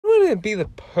it be the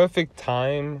perfect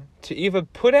time to either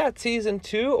put out Season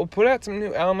 2 or put out some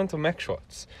new Elemental Mech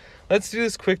shorts? Let's do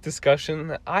this quick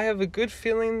discussion. I have a good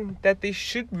feeling that they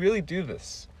should really do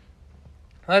this.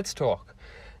 Let's talk.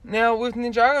 Now, with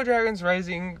Ninjago Dragons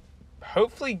Rising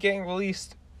hopefully getting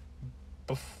released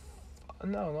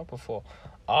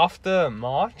after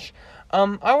March,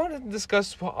 I wanted to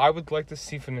discuss what I would like to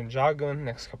see for Ninjago in the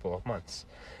next couple of months.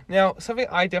 Now, something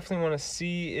I definitely want to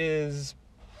see is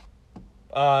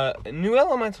new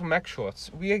Elemental Mech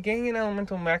shorts. We are getting an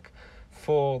Elemental Mech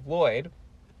for Lloyd,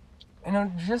 and it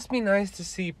would just be nice to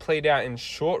see played out in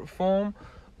short form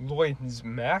Lloyd's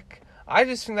mech. I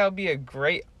just think that would be a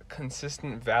great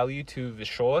consistent value to the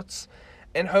shorts,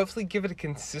 and hopefully give it a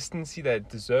consistency that it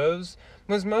deserves,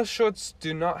 because most shorts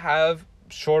do not have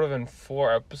shorter than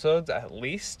 4 episodes at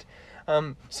least.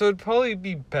 So it'd probably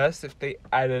be best if they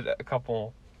added a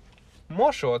couple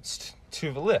more shorts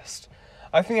to the list.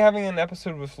 I think having an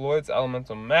episode with Lloyd's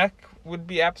Elemental Mech would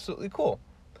be absolutely cool.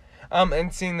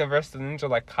 And seeing the rest of the ninja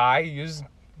like Kai use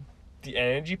the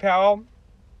energy power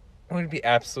would be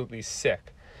absolutely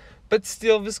sick. But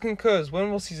still, this concurs.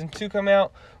 When will Season 2 come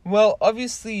out? Well,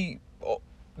 obviously,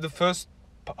 the first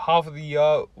half of the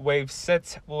year, wave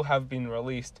sets will have been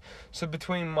released. So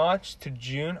between March to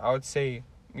June, I would say,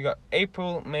 we got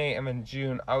April, May, and then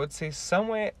June. I would say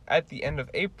somewhere at the end of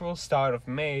April, start of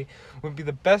May, would be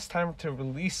the best time to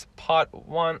release Part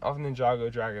 1 of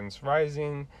Ninjago Dragons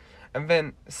Rising. And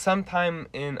then sometime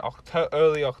in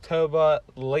early October,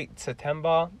 late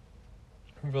September,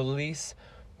 release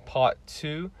Part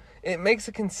 2. It makes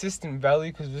a consistent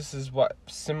value because this is what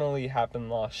similarly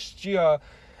happened last year.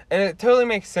 And it totally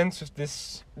makes sense with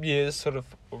this year's sort of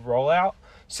rollout.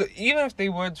 So even if they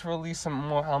were to release some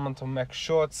more Elemental Mech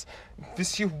shorts,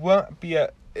 this year won't be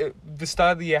the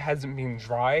start of the year hasn't been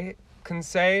dry, can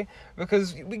say,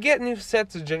 because we get new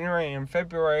sets of January and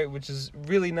February, which is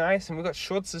really nice, and we got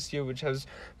shorts this year, which has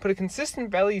put a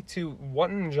consistent value to what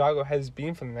Ninjago has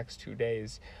been for the next 2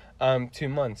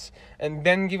 months. And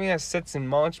then giving us sets in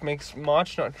March makes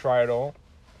March not dry at all.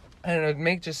 And it would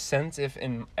make just sense if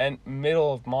in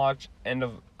middle of March, end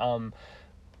of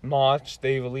March,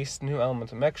 they released new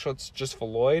Elemental Mech shorts just for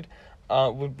Lloyd.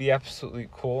 Would be absolutely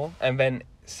cool. And then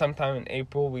sometime in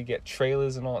April, we get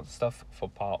trailers and all that stuff for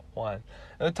Part 1.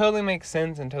 It would totally make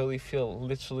sense and totally feel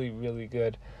literally really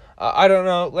good. I don't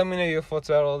know. Let me know your thoughts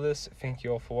about all this. Thank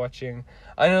you all for watching.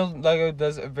 I know LEGO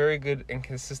does a very good and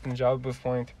consistent job of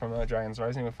wanting to promote Dragons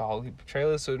Rising with a whole heap of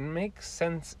trailers, so it makes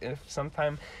sense if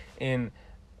sometime in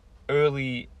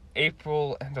early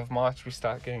April, end of March, we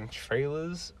start getting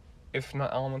trailers, if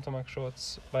not Elemental Mech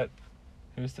shorts. But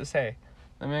who's to say?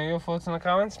 Let me know your thoughts in the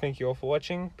comments. Thank you all for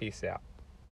watching. Peace out.